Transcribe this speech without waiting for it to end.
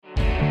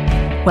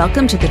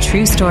Welcome to the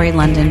True Story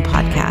London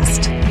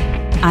podcast.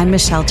 I'm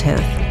Michelle Toth.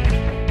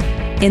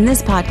 In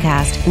this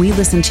podcast, we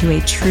listen to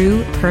a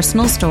true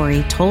personal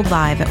story told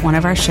live at one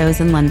of our shows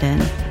in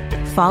London,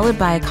 followed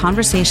by a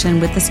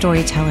conversation with the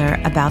storyteller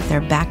about their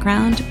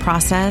background,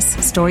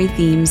 process, story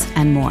themes,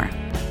 and more.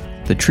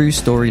 The True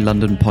Story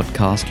London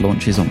podcast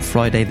launches on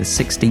Friday the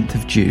 16th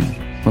of June,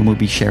 when we'll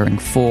be sharing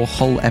 4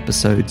 whole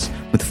episodes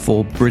with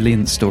 4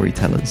 brilliant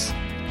storytellers.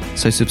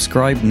 So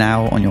subscribe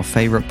now on your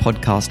favourite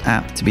podcast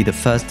app to be the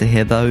first to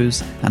hear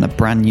those and a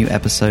brand new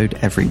episode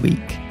every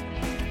week.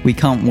 We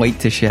can't wait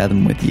to share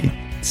them with you.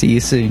 See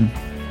you soon.